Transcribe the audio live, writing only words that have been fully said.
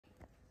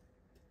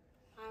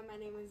my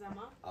name is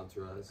Emma. I'm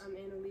Terrez. I'm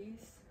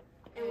Analyse.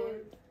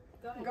 And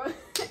go ahead.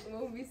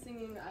 We'll be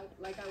singing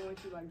Like I Want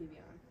You by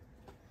Giveon.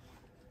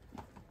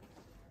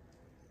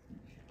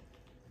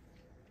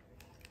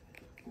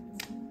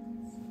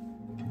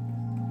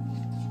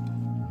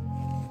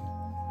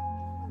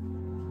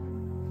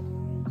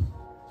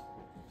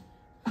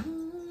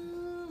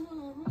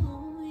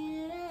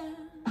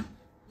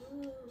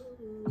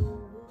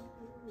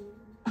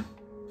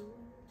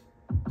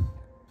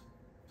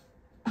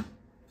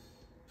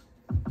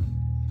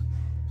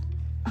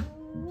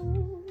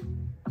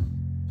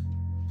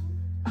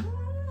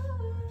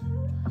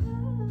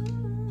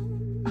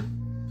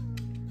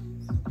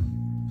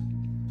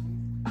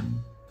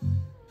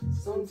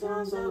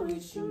 Sometimes I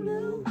wish you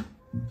knew,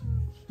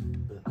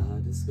 but I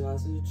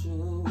disguise the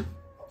truth.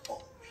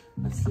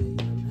 I say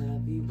I'm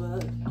happy,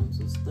 but I'm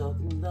so stuck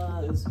in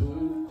lies.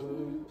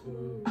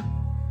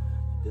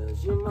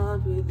 Does your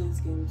mind play this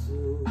game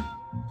too?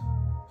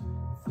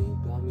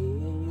 Think about me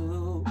and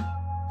you. I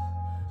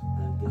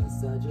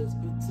guess I just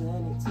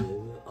pretended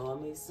till it all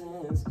makes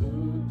sense.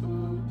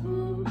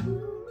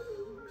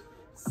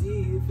 See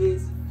you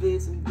face to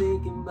face, I'm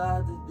thinking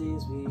about the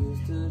days we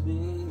used to be.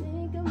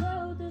 But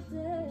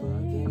I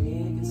can't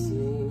make a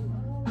scene.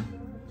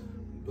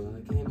 But I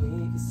can't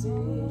make a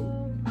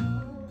scene.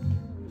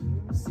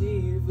 See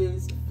you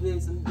face to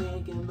face, I'm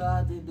thinking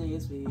about the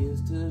days we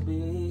used to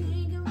be.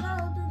 Thinking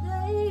about the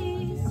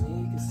days. I can't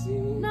make a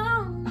scene. No.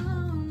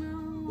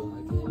 But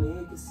I can't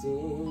make a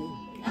scene.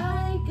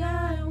 Like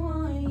I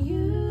want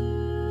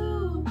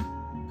you.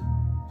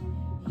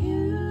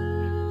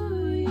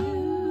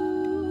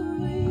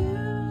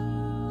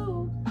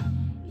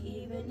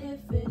 Even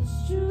if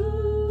it's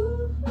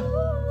true.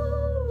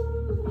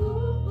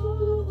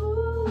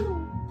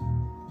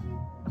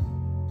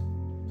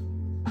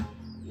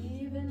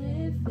 Even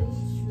if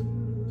it's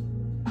true.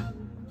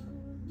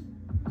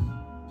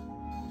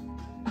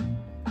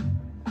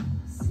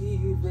 See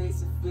you face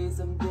to face,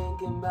 I'm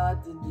thinking about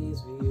the days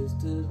we used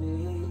to be.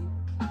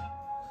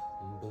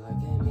 But I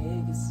can't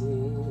make a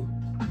scene.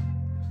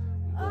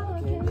 But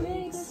I can't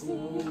make a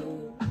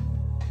scene.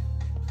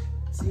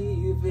 See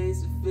you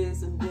face to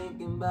face, I'm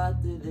thinking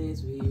about the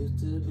days we used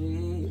to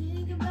be.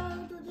 Think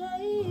about the But I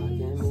days.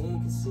 can't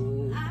make a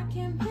scene. I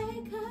can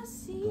make a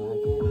scene. But I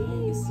can't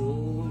make a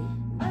scene.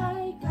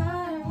 Like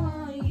I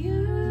want you.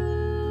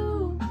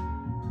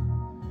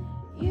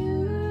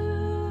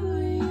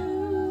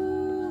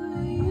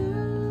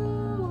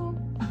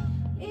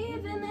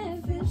 Even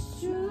if it's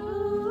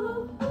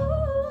true.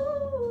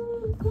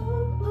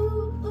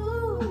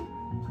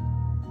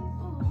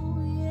 Oh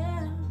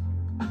yeah.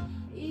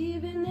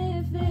 Even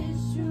if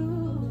it's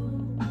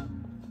true.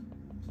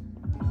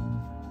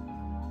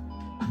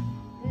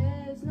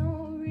 There's no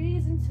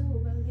reason to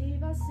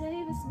believe I'll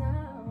save us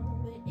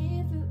now. But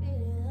if you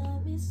really let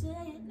me say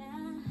it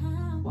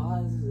now. Why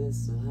is this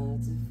so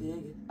hard to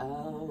figure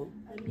out?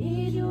 I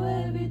need you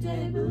every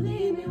day,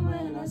 believe me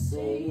when I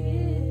say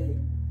it.